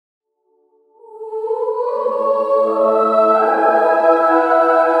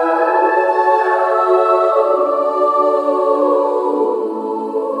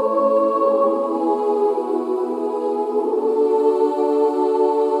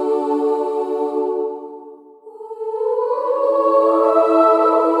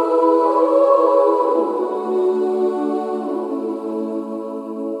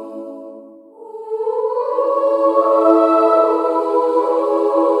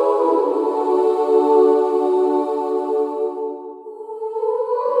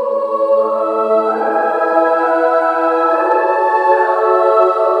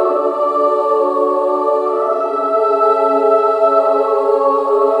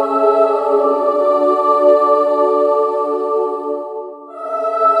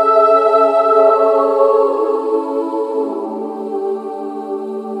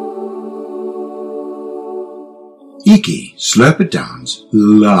Eiki, Slurper-Downs,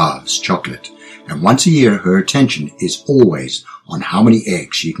 loves chocolate, and once a year her attention is always on how many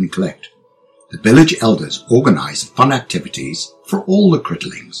eggs she can collect. The village elders organize fun activities for all the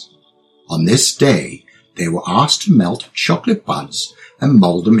critterlings. On this day, they were asked to melt chocolate buds and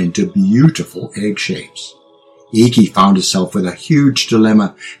mold them into beautiful egg shapes. Eiki found herself with a huge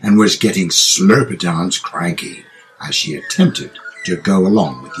dilemma and was getting Slurper-Downs cranky as she attempted to go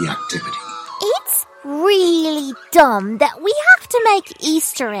along with the activity. It's really dumb that we have to make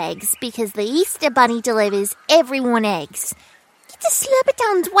Easter eggs because the Easter Bunny delivers everyone eggs. It's a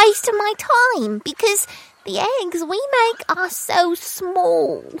Slurper-Downs waste of my time because the eggs we make are so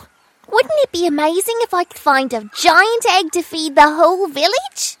small. Wouldn't it be amazing if I could find a giant egg to feed the whole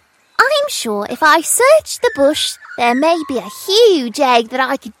village? I'm sure if I search the bush, there may be a huge egg that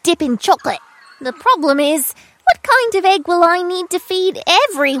I could dip in chocolate. The problem is, what kind of egg will I need to feed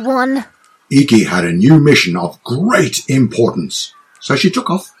everyone? Eiki had a new mission of great importance, so she took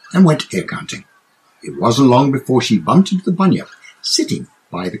off and went egg hunting. It wasn't long before she bumped into the bunyip, sitting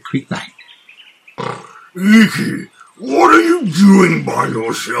by the creek bank. Eiki, what are you doing by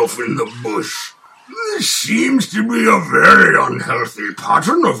yourself in the bush? This seems to be a very unhealthy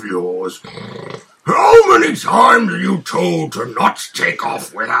pattern of yours. How many times are you told to not take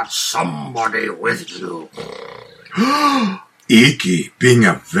off without somebody with you? Eiki, being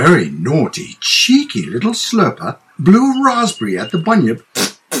a very naughty, cheeky little slurper, blew a raspberry at the bunyip,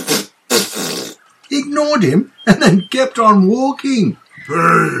 ignored him, and then kept on walking.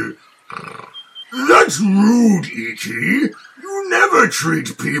 Hey, that's rude, Eiki. You never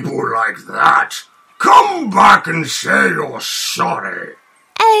treat people like that. Come back and say you're sorry.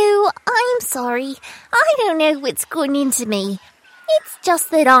 Oh, I'm sorry. I don't know what's gotten into me. It's just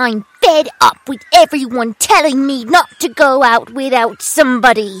that I'm fed up with everyone telling me not to go out without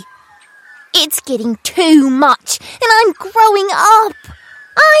somebody. It's getting too much, and I'm growing up.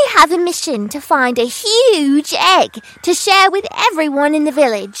 I have a mission to find a huge egg to share with everyone in the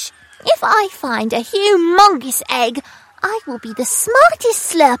village. If I find a humongous egg, I will be the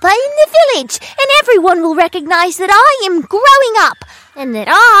smartest slurper in the village, and everyone will recognize that I am growing up, and that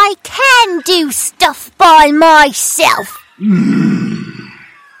I can do stuff by myself.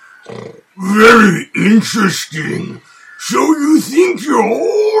 Very interesting. So you think you're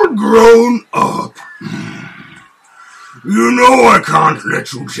all grown up? You know I can't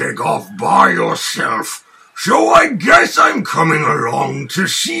let you take off by yourself, so I guess I'm coming along to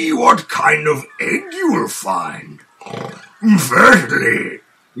see what kind of egg you will find. Firstly,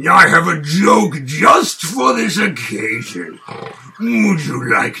 I have a joke just for this occasion. Would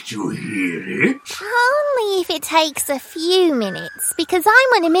you like to hear it? Only if it takes a few minutes, because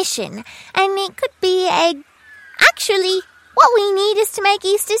I'm on a mission, and it could be egg. Actually, what we need is to make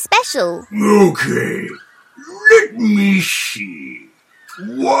Easter special. Okay, let me see.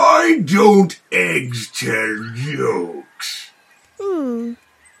 Why don't eggs tell jokes?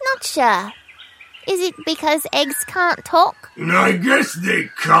 Not sure. Is it because eggs can't talk? I guess they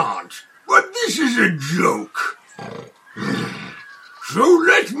can't, but this is a joke. So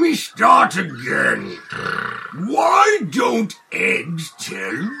let me start again. Why don't eggs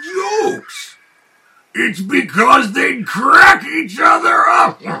tell jokes? It's because they'd crack each other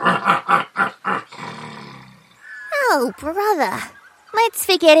up. Oh, brother. Let's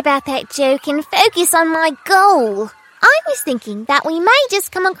forget about that joke and focus on my goal. I was thinking that we may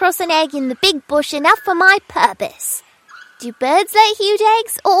just come across an egg in the big bush enough for my purpose. Do birds lay huge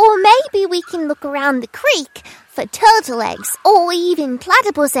eggs? Or maybe we can look around the creek for turtle eggs or even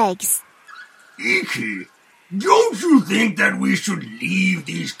platypus eggs. Eiki, don't you think that we should leave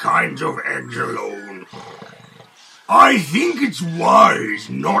these kinds of eggs alone? I think it's wise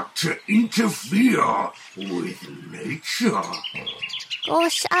not to interfere with nature.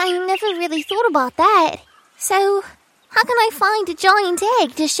 Gosh, I never really thought about that. So, how can I find a giant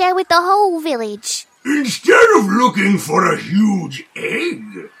egg to share with the whole village? Instead of looking for a huge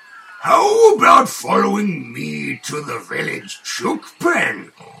egg, how about following me to the village chook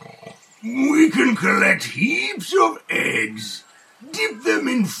pen? We can collect heaps of eggs, dip them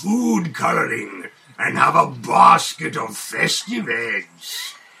in food coloring, and have a basket of festive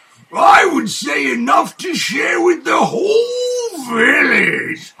eggs. I would say enough to share with the whole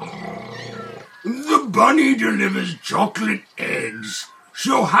village. The bunny delivers chocolate eggs,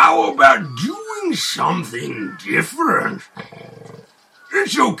 so how about doing something different?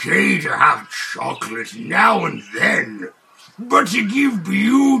 It's okay to have chocolate now and then, but to give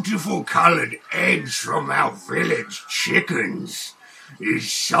beautiful colored eggs from our village chickens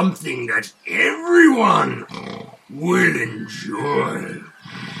is something that everyone will enjoy.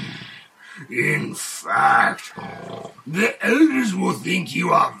 In fact, The elders will think you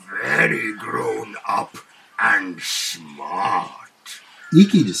are very grown up and smart.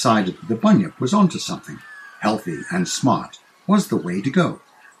 Eiki decided that the bunyip was onto something. Healthy and smart was the way to go.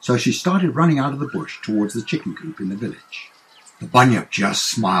 So she started running out of the bush towards the chicken coop in the village. The bunyip just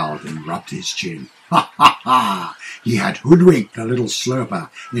smiled and rubbed his chin. Ha ha ha! He had hoodwinked the little slurper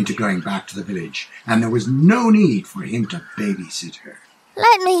into going back to the village, and there was no need for him to babysit her.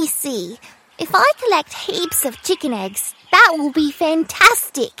 Let me see. If I collect heaps of chicken eggs, that will be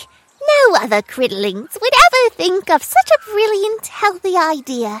fantastic. No other critterlings would ever think of such a brilliant, healthy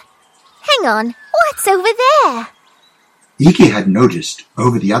idea. Hang on, what's over there? Eiki had noticed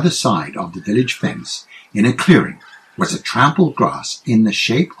over the other side of the village fence, in a clearing, was a trampled grass in the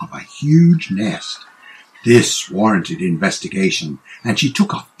shape of a huge nest. This warranted investigation, and she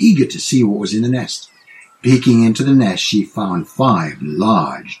took off eager to see what was in the nest. Peeking into the nest, she found 5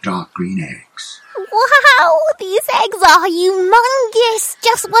 large dark green eggs. Wow, these eggs are humongous,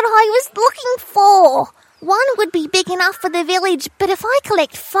 just what I was looking for. One would be big enough for the village, but if I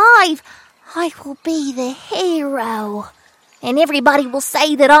collect 5, I will be the hero. And everybody will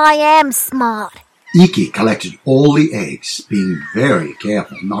say that I am smart. Eiki collected all the eggs, being very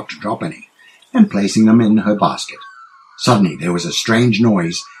careful not to drop any, and placing them in her basket. Suddenly there was a strange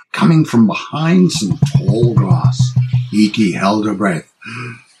noise coming from behind some tall grass. Eiki held her breath.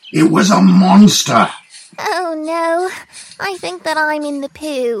 It was a monster! Oh no, I think that I'm in the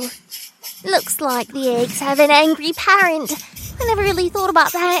poo. Looks like the eggs have an angry parent. I never really thought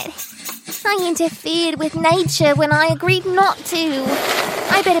about that. I interfered with nature when I agreed not to.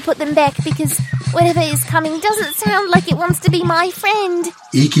 I better put them back because whatever is coming doesn't sound like it wants to be my friend.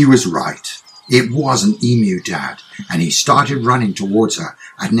 Eiki was right. It was an emu dad, and he started running towards her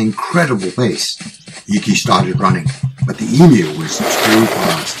at an incredible pace. Eiki started running, but the emu was too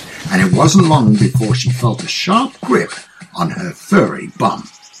fast, and it wasn't long before she felt a sharp grip on her furry bum.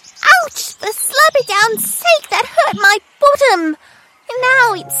 Ouch! For Slurperdown's sake, that hurt my bottom! And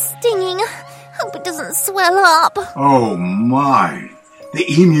now it's stinging. Hope it doesn't swell up. Oh my! The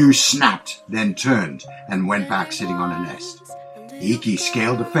emu snapped, then turned and went back sitting on a nest. Eiki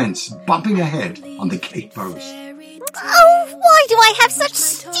scaled the fence, bumping her head on the gate post. Oh, why do I have such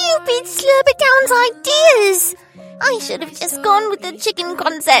stupid Slurperdown's ideas? I should have just gone with the chicken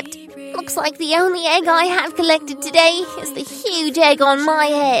concept. Looks like the only egg I have collected today is the huge egg on my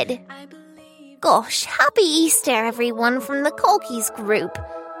head. Gosh, happy Easter everyone from the Corkies group.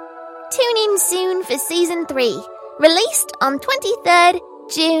 Tune in soon for Season 3, released on 23rd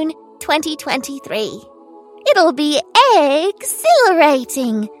June 2023. It'll be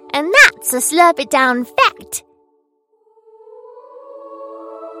exhilarating, and that's a Slurp It Down fact.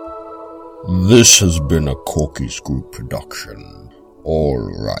 This has been a Corkies Group production. All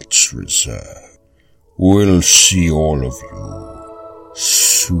rights reserved. We'll see all of you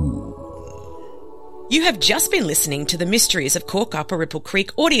soon. You have just been listening to The Mysteries of Cork Upper Ripple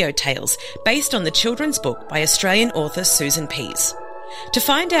Creek audio tales based on the children's book by Australian author Susan Pease. To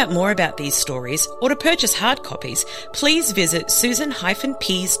find out more about these stories or to purchase hard copies, please visit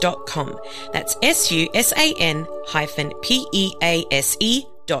susan-pease.com. That's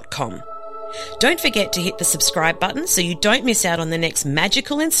susan-pease.com. Don't forget to hit the subscribe button so you don't miss out on the next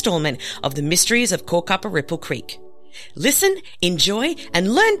magical installment of The Mysteries of Cork Upper Ripple Creek. Listen, enjoy,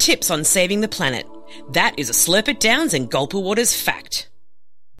 and learn tips on saving the planet. That is a Slurp It Downs and Gulper Waters fact.